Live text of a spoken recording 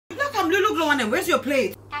Where's your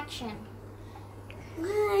plate? Action.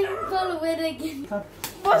 I'm follow it again.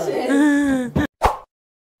 What's it?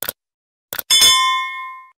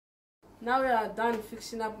 Now we are done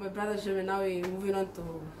fixing up my brother's room and now we're moving on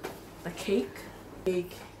to the cake.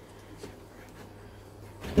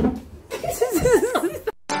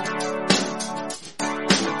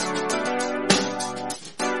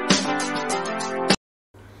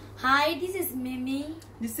 Hi, this is Mimi.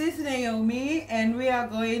 This is Naomi, and we are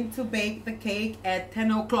going to bake the cake at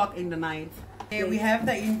 10 o'clock in the night. Okay, we have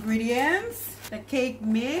the ingredients. The cake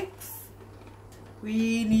mix.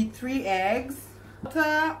 We need 3 eggs.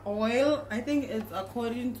 Butter, oil. I think it's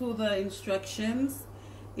according to the instructions.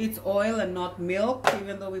 It's oil and not milk,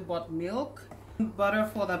 even though we bought milk. Butter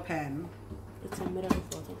for the pan. It's a miracle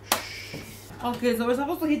photo. Okay, so we're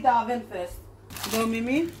supposed to heat the oven first. Go,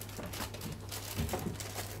 Mimi.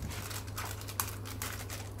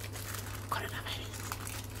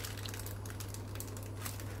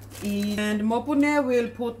 And Mopune will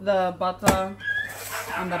put the butter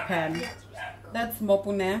on the pan. That's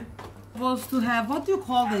Mopune. Supposed to have, what do you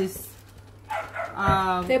call this?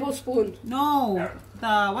 Tablespoon. No,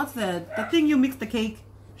 what's that? The thing you mix the cake.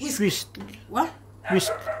 Whisk. What?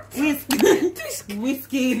 Whisk.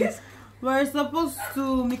 Whiskey. We're supposed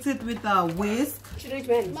to mix it with a whisk,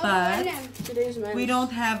 but we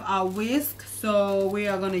don't have a whisk, so we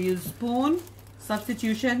are gonna use spoon.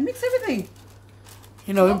 Substitution. Mix everything.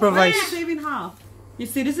 You know, improvise. Save in half. You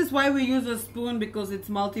see, this is why we use a spoon, because it's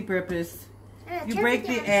multi-purpose. You break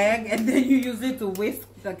the egg and then you use it to whisk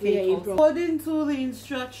the cake. Yeah, according to the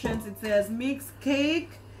instructions, it says mix cake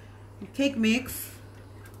mix,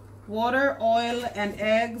 water, oil, and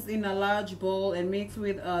eggs in a large bowl and mix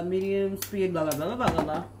with a medium speed. Blah blah blah blah blah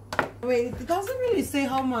blah. Wait, it doesn't really say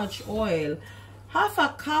how much oil. Half a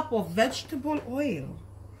cup of vegetable oil.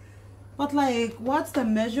 But like, what's the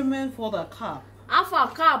measurement for the cup? Half a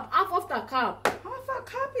cup. Half of the cup. Half a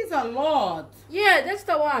cup is a lot. Yeah, that's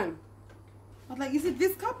the one. But like, is it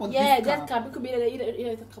this cup or Yeah, this cup? that cup. It could be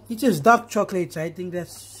either cup. It's just dark chocolates. I think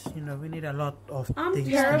that's, you know, we need a lot of I'm things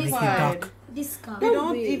to make it terrified. dark. This cup. We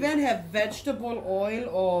don't even have vegetable oil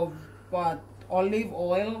or olive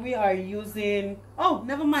oil. We are using, oh,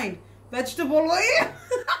 never mind, vegetable oil.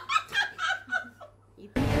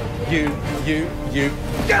 You,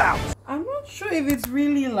 get out! I'm not sure if it's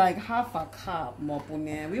really like half a cup,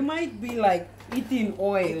 Mopune. We might be like eating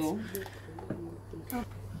oil.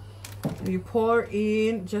 You pour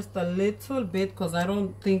in just a little bit, because I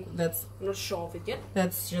don't think that's, I'm not sure of it yet.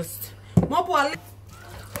 that's just, Mopu.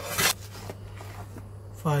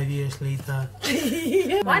 5 years later.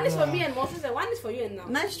 One is for me and Moses, and one is for you and now.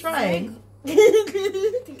 Nice try.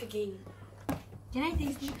 Think again. Can I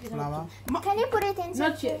taste it? Flour. Can you put it in?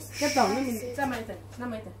 Not yet. Get down. It's not my turn. It's not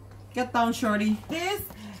my turn. Get down, shorty. This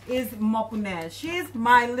is Mopune. She's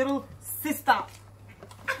my little sister.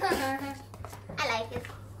 I like it.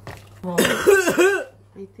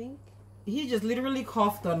 I think he just literally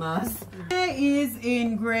coughed on us. He is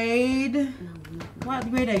in grade. What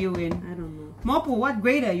grade are you in? I don't know. Mopu, what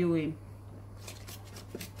grade are you in?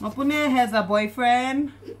 Mopune has a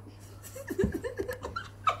boyfriend.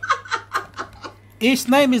 His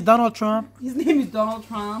name is Donald Trump. His name is Donald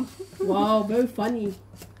Trump. Wow, very funny.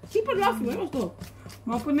 Keep it laughing. Let's go.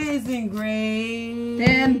 Mopune is in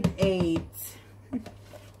grade 8.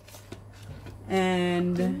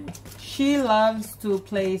 And she loves to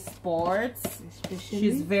play sports.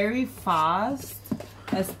 She's very fast,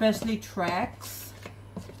 especially tracks.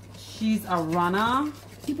 She's a runner.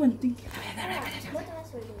 Keep on thinking.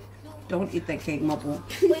 Don't eat the cake, Mopu.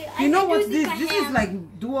 Wait, You know what's this? This is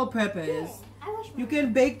like dual purpose. You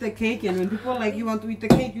can bake the cake, and when people like you want to eat the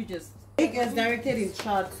cake, you just cake as directed in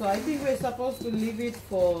chart. So I think we're supposed to leave it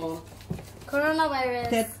for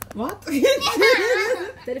Coronavirus. what?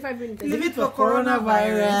 35 minutes. Leave it for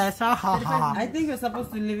coronavirus. Coronavirus. I think we're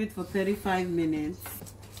supposed to leave it for 35 minutes.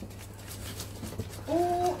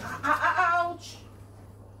 Oh, ouch!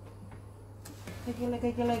 Take your leg,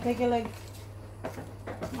 take your leg, take your leg.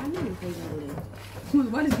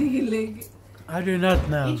 What is kicking leg? I do not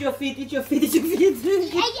know. Eat your feet, eat your feet, eat your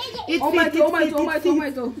feet. Eat Oh my feet, toe, oh my eat toe, oh my feet, toe, oh eat my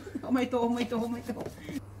toe. Oh my toe, oh my toe, oh my toe.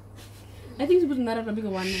 I think it's supposed to narrow a bigger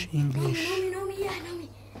one. English. No me.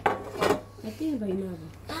 I think by now.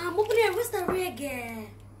 Mopune, where's the reggae?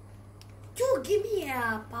 You give me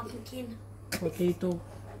a pumpkin. Potato.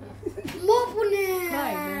 Mopune.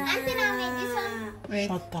 Auntie Naomi, this one. Wait,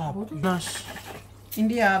 Shut up. Gosh. in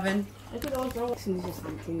the oven. I thought I was wrong. This is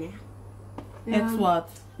something, yeah. It's what?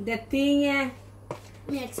 That thing, yeah.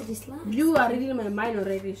 Me exit this line. You are reading my mind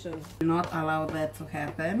already, so. Do not allow that to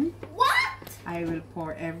happen. What? I will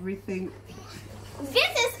pour everything. This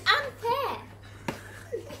is unfair.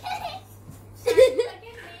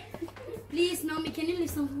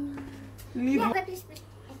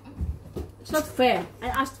 It's not fair. I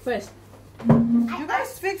asked first. You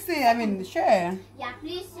guys fix it. I mean, share. Yeah,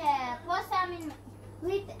 please pour some in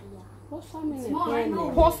with. Pour some in Small, I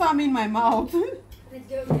know. Pour some in my mouth. Let's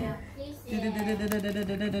go there.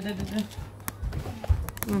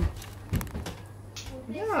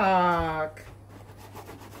 Yuck.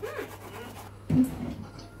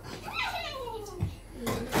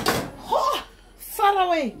 Oh, far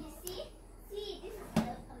away. See, this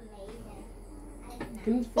is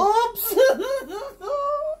amazing. Oops.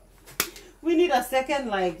 We need a second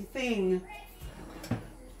like thing.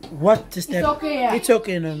 What is that? It's okay, yeah. It's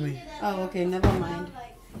okay, Naomi. Oh, okay, never mind.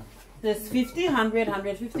 There's 50, 100,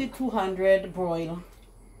 150, 200 broil.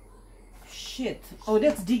 Shit. Oh,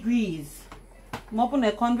 that's degrees.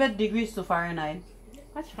 Mopune, convert degrees to Fahrenheit.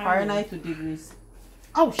 What's Fahrenheit to degrees.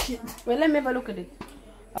 Oh, shit. Well, let me have a look at it.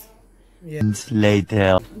 Yeah.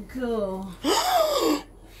 Later. Go.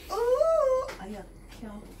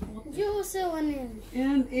 You also want in.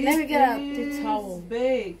 And it Let me get out the is towel.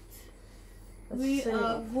 baked. We Let's see.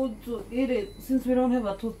 are good to eat it. Since we don't have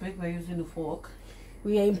a toothpick, we're using a fork.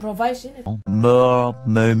 We are improvising it. More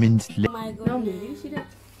moments Oh later. my No, god. do you see that?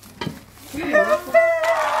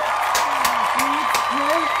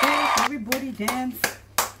 Everybody dance.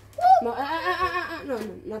 No, no,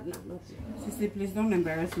 not now, not now. Sissy, please don't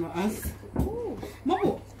embarrass us.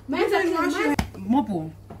 Mopo. Mine's actually mine.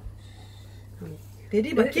 Mopo.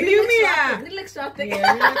 Daddy, but kill you me. Relax, Arctic.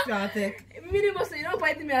 Yeah, relax, Arctic. Minimum, you don't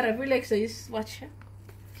fight me. Relax, just watch.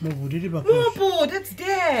 No, we did it back. Mopo, that's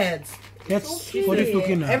dead. That's for the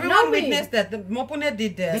cooking now. Everyone No, me. witnessed that. The Mopone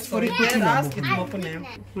did that. That's for the Let cooking now, ask it's Mopone.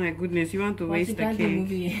 My goodness, you want to waste the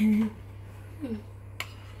cake.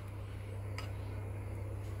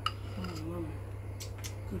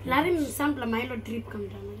 Let him sample Milo drip come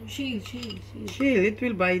down. Chill. Chill, it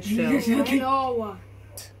will by itself. I know.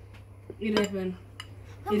 11.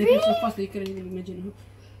 11 is so fast that you can't even imagine.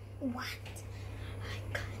 What?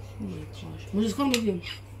 Oh my gosh. Moses, come with him.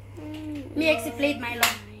 Me explain Milo.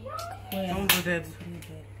 Don't do that.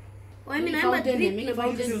 Oh, I mean, I'm a Fountain, drip. make No, a but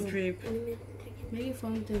fountain. just- Drip. Make a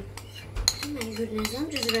fountain. Oh my goodness, I'm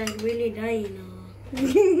just like really dying now.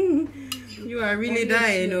 You are really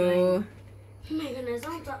dying, oh. Oh my goodness,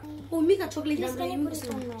 I'm oh, make a chocolate jam like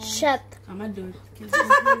you. Shut. I'm not doing it.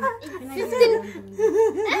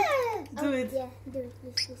 Do it. Yeah, do it,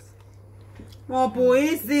 please. Mopo,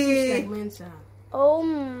 easy. Like Mensa. Oh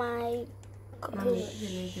my god.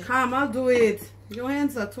 Come, I'll do it. Your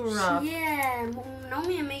hands are too rough. Yeah, now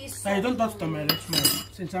me make it so. I don't touch the man, it's mine.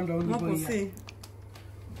 Since I'm the only Mopo, one here. see.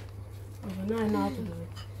 Oh, now I know how to do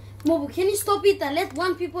it. Mobo, can you stop it and let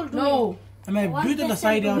one people do No. I mean, do it on the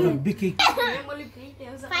side of a big cake. it?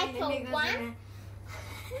 5 for 1.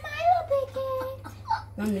 Milo Pickett.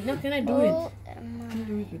 Mommy, how can I do it? Oh,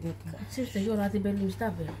 Seriously, you're at the bedroom.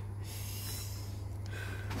 Stop it.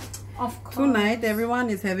 Of course. Tonight, everyone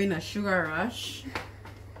is having a sugar rush.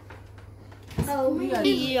 Oh,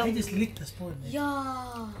 yeah. I just licked the spoon.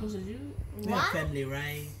 Yeah. Moses, you. We are family,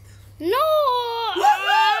 right? no!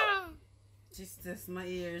 Jesus, my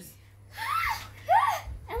ears.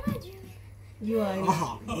 Am I dreaming? You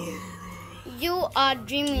are. You are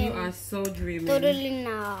dreaming. You are so dreamy. Totally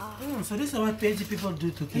now. Oh, so this is what PNG people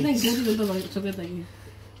do to I think cakes. Daddy don't know chocolate like you.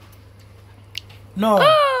 No,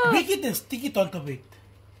 break it and stick it on top of it.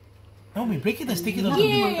 No, me break it and stick it on top of it.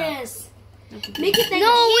 Yes. Make it like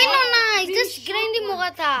No, we don't nice. Just grinding mo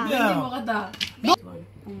kata. Yeah.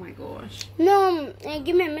 Oh my gosh. No,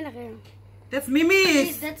 give me a minute here. That's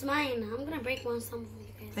Mimi's. That's mine. I'm gonna break one some for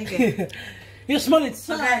you guys. Take it. You smell it,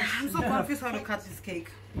 so Okay, I'm so confused how to cut this cake.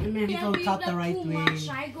 people cut the right way.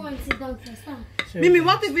 I go and sit down first. Huh? Mimi,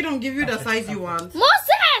 what if we don't give you the size you want?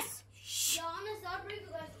 Moses! Yeah, honestly, I'll break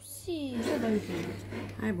you guys. See.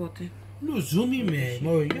 I bought it. No, zoom in, man.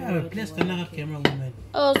 No, you have a place to knock a camera, woman.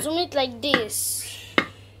 Oh, zoom it like this.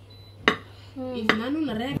 If Nanu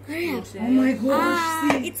na rep. Oh my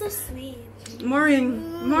gosh. See. It's so sweet.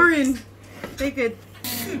 Maureen, take it.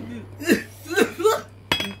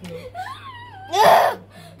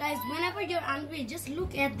 Guys, whenever you're angry, just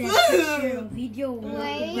look at that picture video.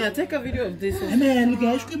 Yeah, take a video of this. Hey, man, look,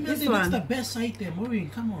 ice cream melting, one. that's the best item. Maureen,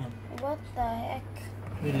 come on. What the heck?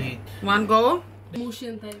 Relate. One go.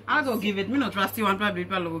 Motion type. I'll go give it. Me not trust you. One probably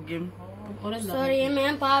go give. Sorry,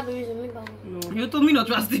 man, Pablo is me. You told me not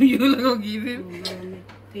trust him. You go give him.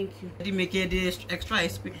 Thank you. Did make it extra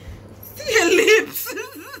ice-cream. See your lips.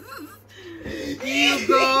 Here you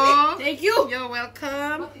go. Thank you. You're welcome.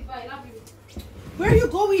 I love you. Where are you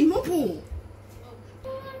going, Mopo?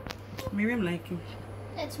 Miriam like you.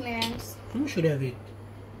 It's Miriam's. Who should have it?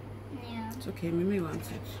 Yeah. It's okay. Mimi wants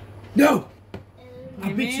it. No!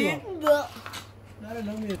 I beat you up. I don't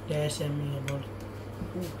know. Dad sent me about.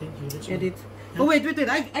 Oh, thank you. That's Edit. Oh wait.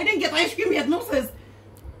 I didn't get ice cream yet. No sis.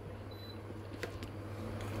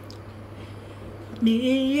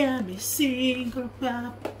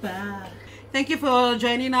 Thank you for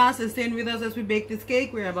joining us and staying with us as we bake this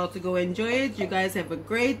cake. We're about to go enjoy it. You guys have a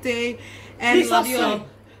great day and Peace love out, you all. son.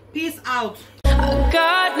 Peace out.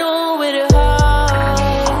 God know where to hide.